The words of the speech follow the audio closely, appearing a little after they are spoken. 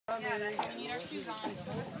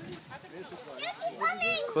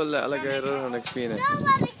كل alligator هناك فينا.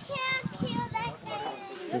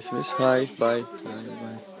 مش هاي باي.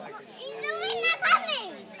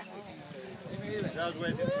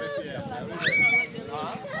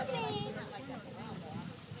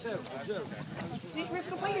 Sweet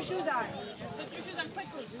Rivka, put your shoes on. Put your shoes on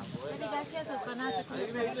quickly.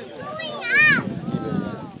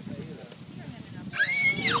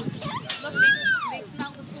 Look, they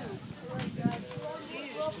smell the food. Yeah, that's it. Put your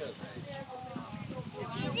shoes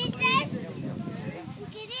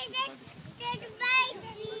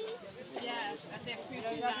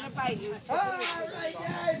on. Alright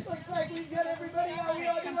guys, looks like we got everybody. Are we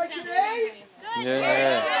all doing today?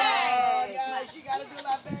 Yeah. Guys, you gotta do a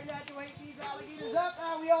lot better not to wake these alligators up.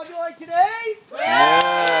 Are we all doing today?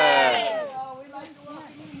 Yeah. We'd like to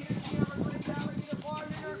welcome you here to the Everglades Alligator Farm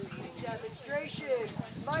and our feeding demonstration.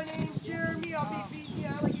 My name's Jeremy. I'll be feeding the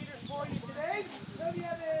alligators for you today. So if you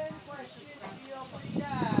have any questions, feel free to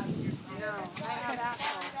ask.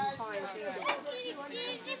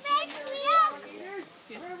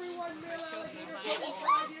 For every one male alligator,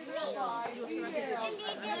 45 years old, 5 females.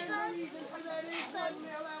 And the reason for that is one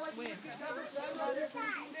male alligator can cover 700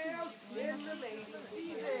 females in the mating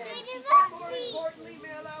season. But more importantly,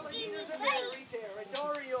 male alligators are very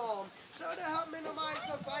territorial. So to help minimize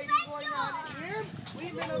the fighting going on in here,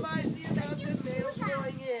 we minimize the amount of males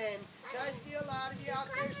going in. Now, I see a lot of you out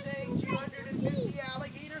there saying 250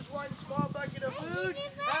 alligators, one small bucket of food.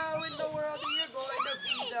 How in the world are you going to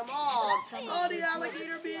feed them all? Oh, the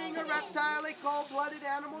alligator being a reptile, a cold-blooded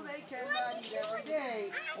animal, they cannot eat every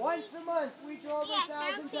day. Once a month, we throw over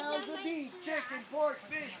 1,000 pounds of beef, chicken, pork,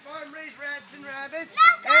 fish, farm-raised rats and rabbits,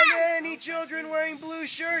 and any children wearing blue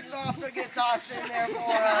shirts also get tossed in there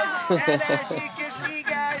for us. And as you can see,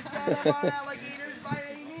 guys, none of our alligators by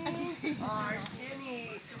any means are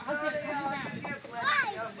skinny. So they all can get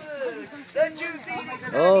plenty of food. The two feeding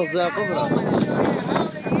study is going to show you how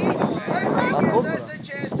they eat, and it gives us a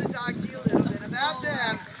chance to talk to you a little bit about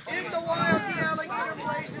them. In the wild, the alligator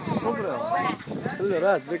plays an important role.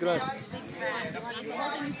 That's the dry season. The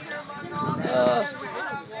alligator, among all the others,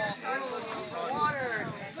 out there start looking for water.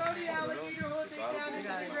 So the alligator will dig down into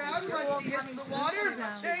the ground. Once he hits the water,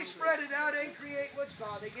 they spread it out and create what's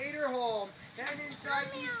called a gator hole. And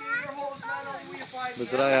inside these gator holes, not only will you find the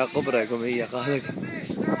fish,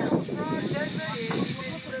 turtles, frogs, and the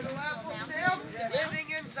little apple snail living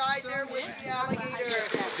inside there with the alligator.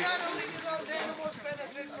 Not only do those animals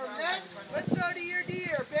benefit from that, but so do your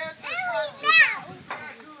deer, panthers, foxes,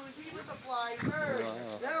 raccoons, even the flying birds.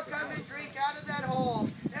 They'll come and drink out of that hole.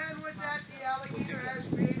 And with that, the alligator has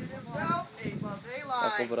created himself a buffet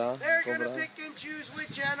line. They're going to pick and choose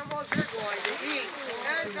which animals they're going to eat.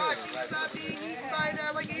 And talking about being eaten by an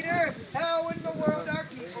alligator, how in the world are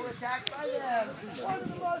people attacked by them? One of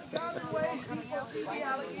the most common ways people see the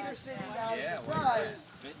alligator sitting out in the sun.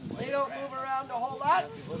 They don't move around a whole lot,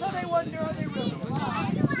 so they wonder are they really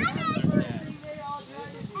alive. And the first thing they all try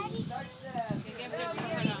to do is touch them. Now, the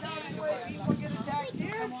other common way people get attacked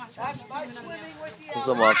here, that's by swimming with the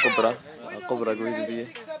alligator. When the alligator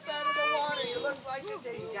sticks up out of the water, you look like a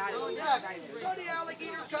tasty little duck. So the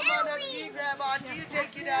alligator come on up to you, grab onto you,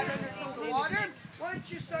 take you down underneath the water.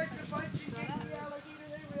 Once you start to punch and kick the alligator,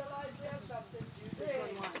 they realize they have something too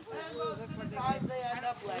big. And most of the times they end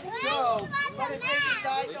up letting go. But if they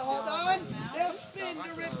decide to hold on, they'll spin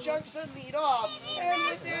to rip chunks of meat off. And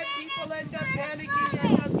with that, people end up panicking,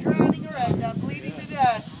 end up drowning, or end up bleeding to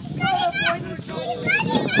death. So the point we're trying to make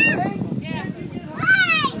is, if you get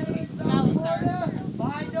home in South Florida,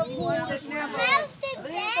 find a pool or swimmer.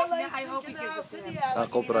 Leave the lakes and canals to the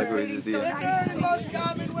alligators. The third and most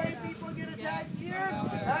common way people get attacked here,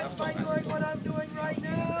 that's by doing what I'm doing right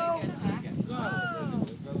now.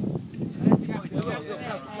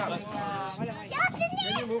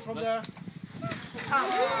 Can you move from there?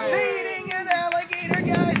 Feeding an alligator,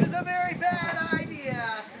 guys, is a very bad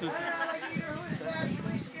idea. An alligator who is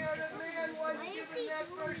naturally scared of man, once given that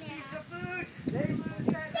first piece of food, they lose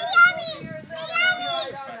that natural fear and then they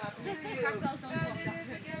right on up to you. And it is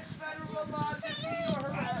against federal laws to feed or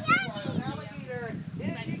harass a wild alligator.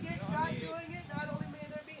 If you get caught doing it, not only may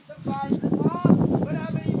there be some fines involved, but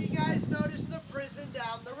how many of you guys notice the prison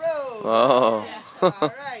down the road? Oh.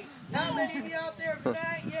 Alright. How many of you out there have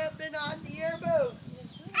not yet been on the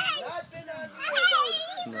airboats? Not been on the airboats.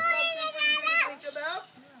 This is something for you to think about.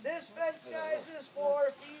 This fence, guys, is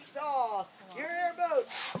 4 feet tall. Your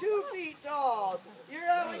airboat's 2 feet tall. Your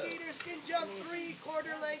alligators can jump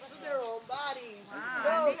 3/4 lengths of their own bodies.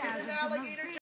 So, can an alligator